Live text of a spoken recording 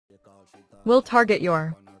We'll target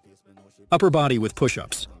your upper body with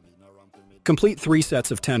push-ups. Complete 3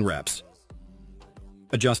 sets of 10 reps,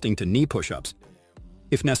 adjusting to knee push-ups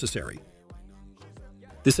if necessary.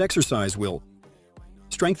 This exercise will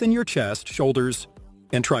strengthen your chest, shoulders,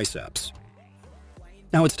 and triceps.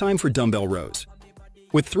 Now it's time for dumbbell rows.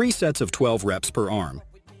 With 3 sets of 12 reps per arm,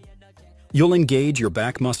 you'll engage your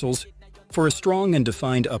back muscles for a strong and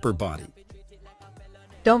defined upper body.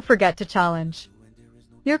 Don't forget to challenge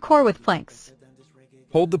your core with planks.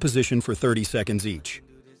 Hold the position for 30 seconds each,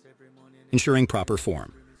 ensuring proper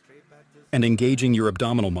form and engaging your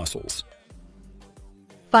abdominal muscles.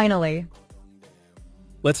 Finally,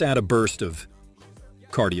 Let's add a burst of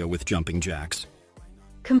cardio with jumping jacks.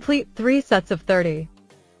 complete 3 sets of 30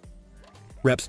 Reps